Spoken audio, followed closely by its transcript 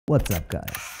What's up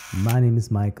guys, my name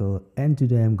is Michael and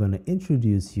today I'm going to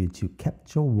introduce you to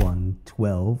Capture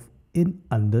One12 in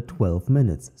under 12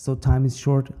 minutes. So time is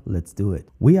short, let's do it.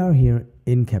 We are here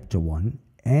in Capture One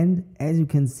and as you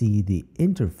can see the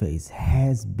interface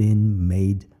has been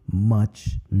made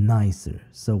much nicer.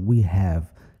 So we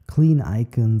have clean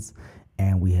icons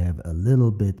and we have a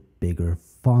little bit bigger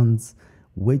fonts,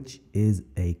 which is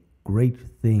a great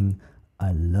thing.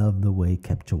 I love the way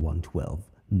Capture One12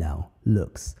 now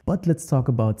looks. But let's talk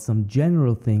about some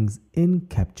general things in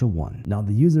Capture One. Now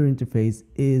the user interface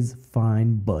is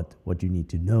fine, but what you need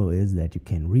to know is that you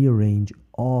can rearrange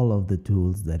all of the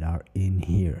tools that are in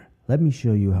here. Let me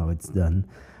show you how it's done.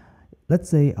 Let's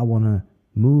say I want to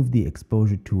move the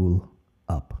exposure tool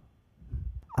up.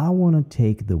 I want to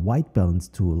take the white balance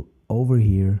tool over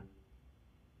here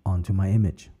onto my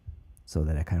image so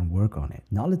that I can work on it.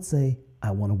 Now let's say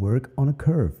I want to work on a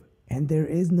curve and there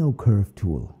is no curve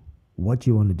tool. What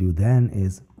you want to do then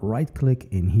is right click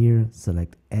in here,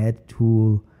 select add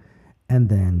tool, and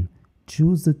then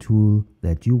choose the tool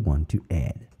that you want to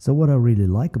add. So what I really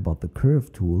like about the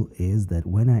curve tool is that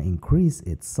when I increase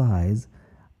its size,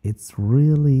 it's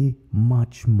really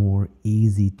much more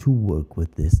easy to work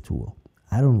with this tool.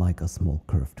 I don't like a small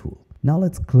curve tool. Now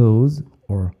let's close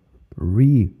or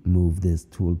remove this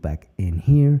tool back in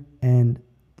here and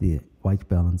the white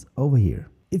balance over here.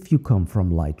 If you come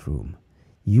from Lightroom,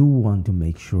 you want to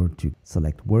make sure to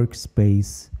select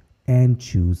workspace and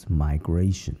choose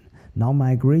migration. Now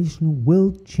migration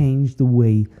will change the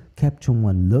way Capture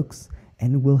One looks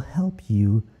and it will help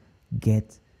you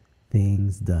get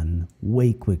things done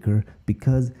way quicker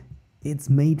because it's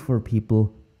made for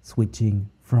people switching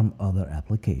from other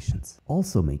applications.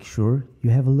 Also make sure you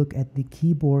have a look at the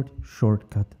keyboard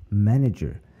shortcut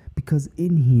manager because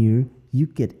in here you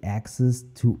get access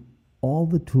to all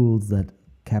the tools that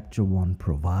Capture One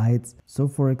provides. So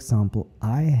for example,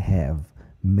 I have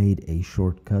made a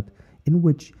shortcut in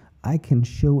which I can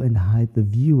show and hide the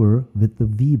viewer with the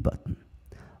V button.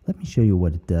 Let me show you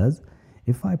what it does.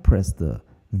 If I press the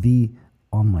V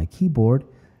on my keyboard,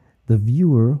 the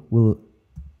viewer will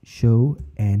show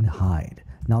and hide.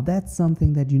 Now that's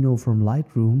something that you know from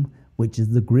Lightroom, which is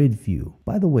the grid view.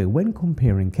 By the way, when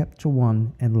comparing Capture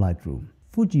One and Lightroom,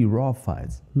 Fuji RAW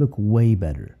files look way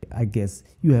better. I guess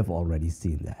you have already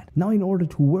seen that. Now in order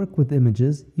to work with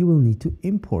images, you will need to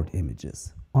import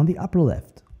images. On the upper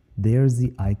left, there's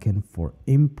the icon for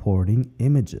importing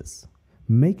images.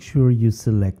 Make sure you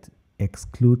select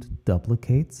exclude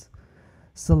duplicates,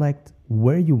 select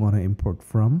where you want to import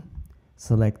from,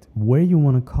 select where you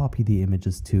want to copy the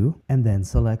images to, and then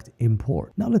select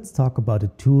import. Now let's talk about a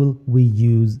tool we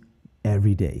use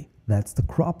every day. That's the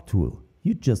crop tool.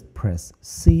 You just press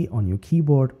C on your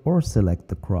keyboard or select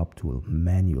the crop tool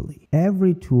manually.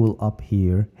 Every tool up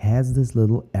here has this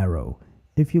little arrow.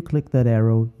 If you click that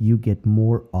arrow, you get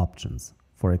more options.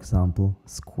 For example,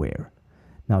 square.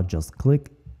 Now just click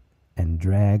and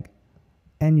drag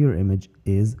and your image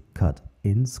is cut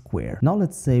in square. Now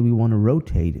let's say we want to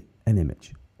rotate an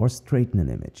image or straighten an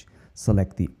image.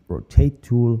 Select the rotate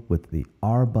tool with the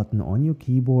R button on your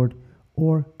keyboard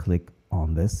or click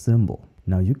on this symbol.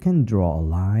 Now you can draw a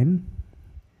line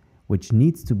which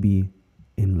needs to be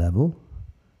in level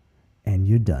and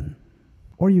you're done.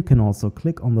 Or you can also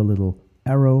click on the little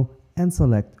arrow and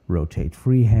select rotate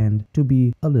freehand to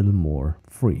be a little more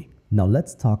free. Now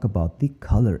let's talk about the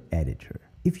color editor.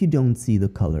 If you don't see the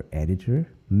color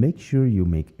editor, make sure you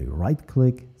make a right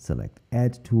click, select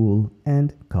add tool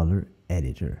and color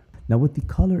editor. Now with the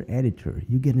color editor,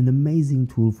 you get an amazing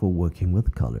tool for working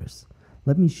with colors.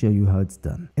 Let me show you how it's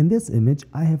done. In this image,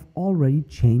 I have already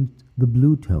changed the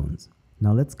blue tones.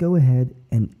 Now let's go ahead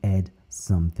and add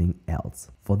something else.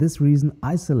 For this reason,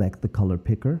 I select the color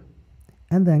picker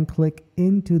and then click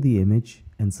into the image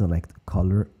and select the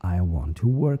color I want to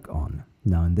work on.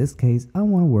 Now in this case, I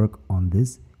want to work on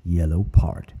this yellow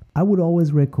part. I would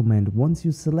always recommend once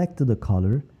you selected the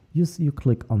color, you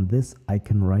click on this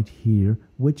icon right here,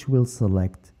 which will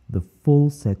select the full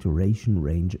saturation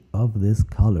range of this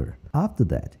color. After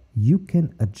that, you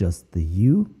can adjust the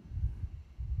hue,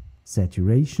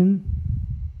 saturation,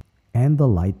 and the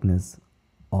lightness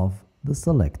of the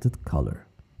selected color.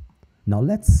 Now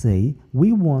let's say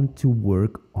we want to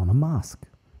work on a mask.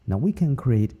 Now we can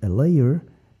create a layer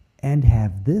and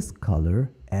have this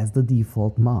color as the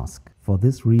default mask. For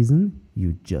this reason,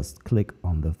 you just click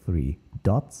on the three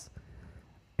dots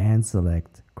and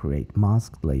select create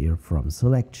mask layer from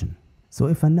selection. So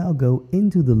if I now go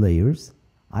into the layers,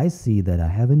 I see that I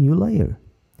have a new layer.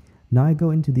 Now I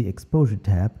go into the exposure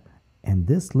tab and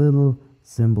this little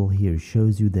symbol here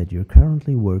shows you that you're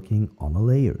currently working on a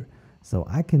layer. So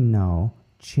I can now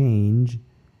change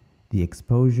the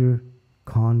exposure,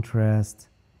 contrast,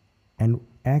 and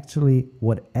actually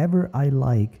whatever I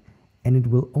like, and it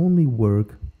will only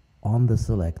work on the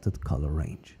selected color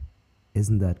range.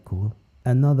 Isn't that cool?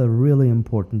 Another really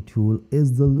important tool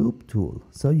is the loop tool.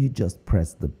 So you just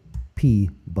press the P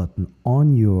button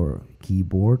on your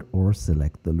keyboard or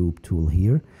select the loop tool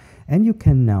here, and you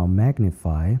can now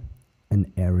magnify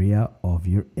an area of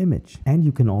your image. And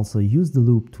you can also use the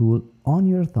loop tool on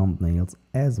your thumbnails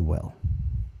as well.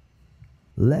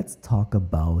 Let's talk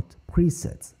about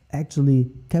presets. Actually,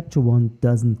 Capture One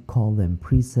doesn't call them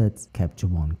presets, Capture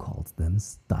One calls them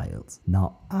styles.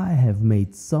 Now, I have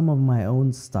made some of my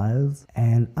own styles,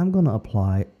 and I'm gonna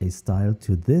apply a style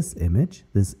to this image.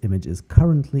 This image is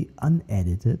currently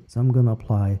unedited, so I'm gonna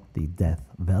apply the Death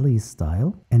Valley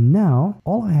style. And now,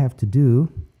 all I have to do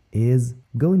is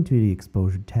go into the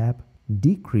exposure tab,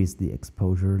 decrease the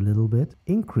exposure a little bit,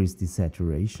 increase the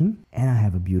saturation, and I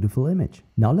have a beautiful image.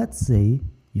 Now let's say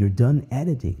you're done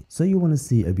editing, so you want to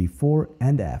see a before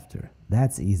and after.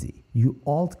 That's easy. You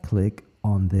alt click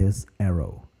on this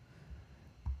arrow,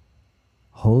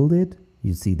 hold it,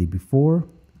 you see the before,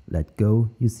 let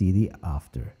go, you see the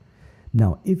after.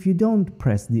 Now if you don't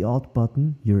press the alt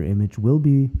button, your image will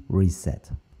be reset.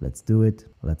 Let's do it.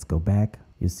 Let's go back.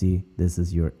 You see, this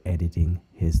is your editing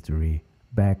history,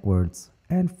 backwards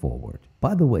and forward.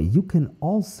 By the way, you can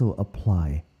also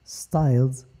apply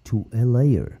styles to a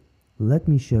layer. Let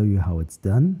me show you how it's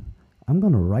done. I'm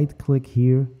gonna right click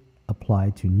here,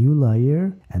 apply to new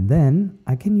layer, and then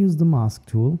I can use the mask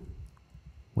tool,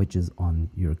 which is on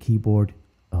your keyboard,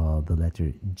 the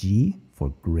letter G for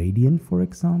gradient, for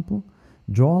example.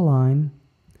 Draw a line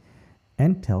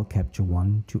and tell Capture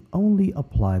One to only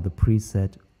apply the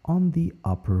preset on the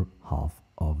upper half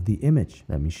of the image.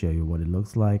 Let me show you what it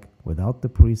looks like without the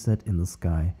preset in the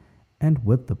sky and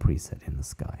with the preset in the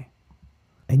sky.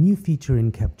 A new feature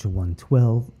in Capture One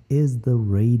 12 is the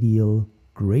radial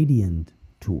gradient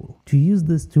tool. To use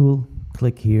this tool,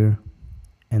 click here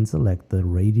and select the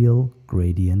radial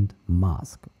gradient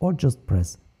mask, or just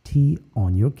press T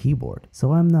on your keyboard.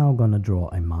 So I'm now gonna draw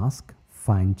a mask,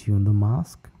 fine tune the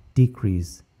mask,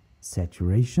 decrease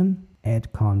saturation,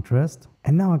 add contrast,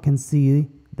 and now I can see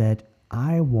that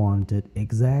I wanted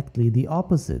exactly the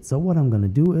opposite. So what I'm gonna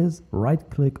do is right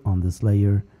click on this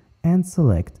layer and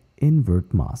select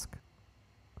invert mask.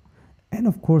 And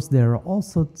of course there are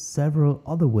also several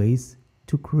other ways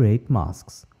to create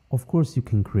masks. Of course you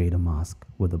can create a mask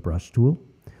with a brush tool,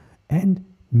 and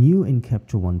new in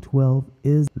Capture One 12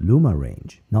 is Luma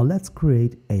range. Now let's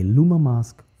create a Luma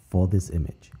mask for this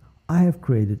image. I have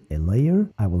created a layer.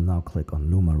 I will now click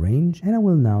on Luma range, and I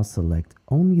will now select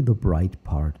only the bright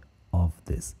part of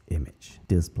this image.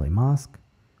 Display mask.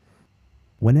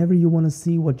 Whenever you want to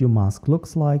see what your mask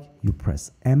looks like, you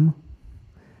press M.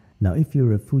 Now if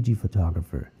you're a Fuji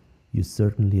photographer, you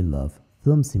certainly love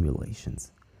film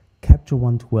simulations. Capture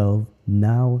One 12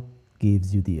 now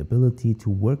gives you the ability to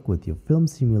work with your film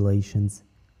simulations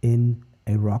in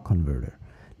a RAW converter.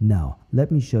 Now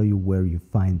let me show you where you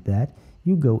find that.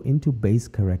 You go into base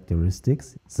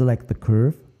characteristics, select the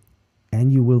curve,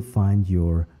 and you will find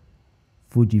your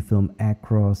Fujifilm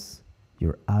Acros,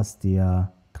 your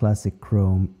Astia, Classic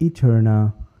Chrome,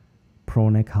 Eterna,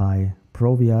 Pronec High,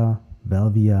 Provia,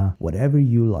 Velvia, whatever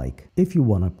you like. If you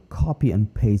want to copy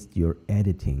and paste your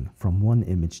editing from one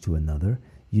image to another,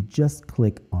 you just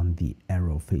click on the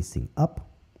arrow facing up,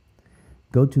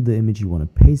 go to the image you want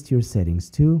to paste your settings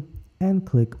to, and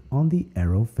click on the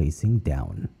arrow facing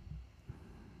down.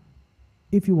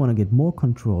 If you want to get more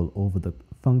control over the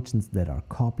functions that are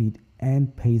copied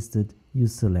and pasted, you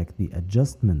select the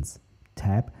Adjustments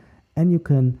tab, and you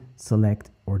can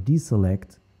select or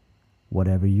deselect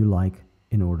whatever you like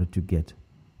in order to get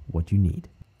what you need.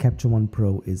 Capture One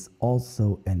Pro is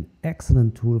also an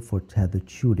excellent tool for tethered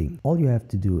shooting. All you have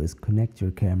to do is connect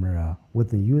your camera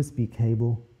with a USB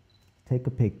cable, take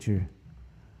a picture,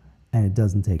 and it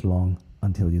doesn't take long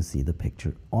until you see the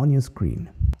picture on your screen.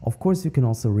 Of course, you can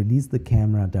also release the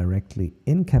camera directly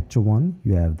in Capture One.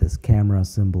 You have this camera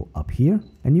symbol up here,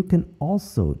 and you can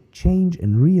also change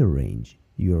and rearrange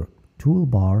your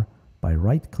toolbar by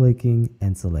right-clicking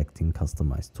and selecting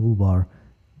Customize Toolbar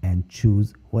and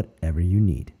choose whatever you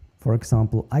need. For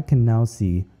example, I can now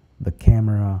see the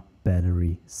camera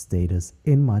battery status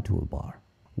in my toolbar.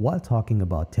 While talking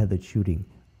about tethered shooting,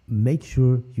 make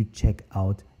sure you check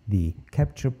out the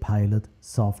Capture Pilot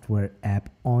software app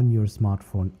on your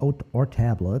smartphone or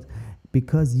tablet,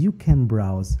 because you can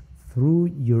browse through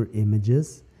your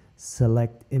images,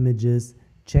 select images,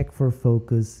 check for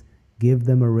focus, give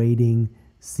them a rating,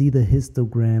 see the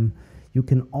histogram. You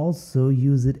can also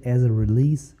use it as a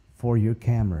release for your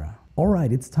camera.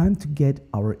 Alright, it's time to get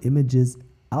our images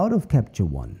out of Capture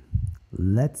One.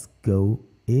 Let's go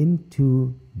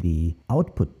into the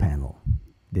output panel.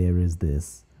 There is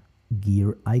this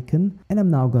gear icon, and I'm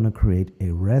now gonna create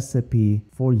a recipe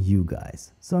for you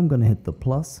guys. So I'm gonna hit the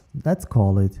plus. Let's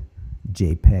call it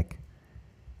JPEG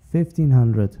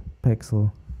 1500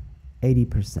 pixel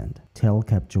 80%. Tell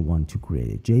Capture One to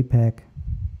create a JPEG.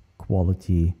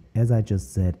 Quality, as I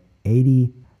just said,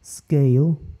 80.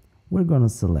 Scale, we're gonna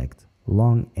select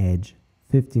long edge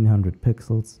 1500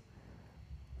 pixels.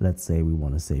 Let's say we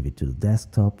want to save it to the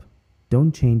desktop.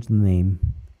 Don't change the name.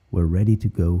 We're ready to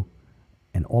go.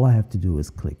 And all I have to do is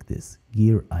click this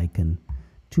gear icon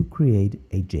to create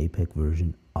a JPEG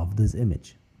version of this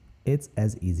image. It's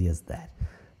as easy as that.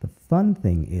 The fun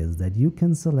thing is that you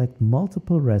can select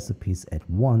multiple recipes at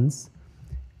once,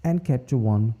 and Capture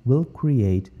One will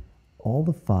create all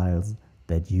the files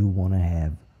that you want to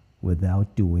have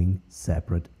without doing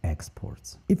separate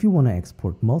exports. If you want to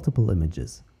export multiple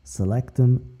images, select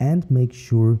them and make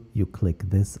sure you click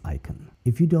this icon.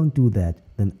 If you don't do that,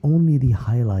 then only the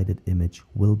highlighted image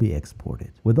will be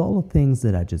exported. With all the things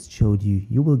that I just showed you,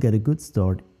 you will get a good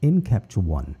start in Capture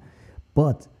One.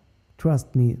 But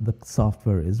trust me, the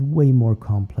software is way more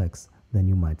complex than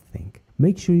you might think.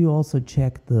 Make sure you also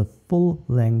check the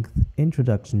full-length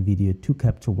introduction video to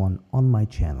Capture One on my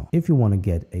channel. If you want to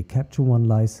get a Capture One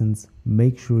license,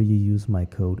 make sure you use my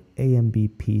code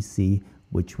AMBPC,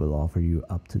 which will offer you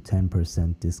up to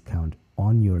 10% discount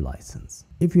on your license.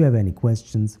 If you have any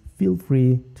questions, feel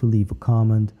free to leave a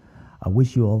comment. I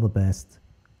wish you all the best.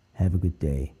 Have a good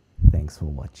day. Thanks for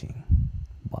watching.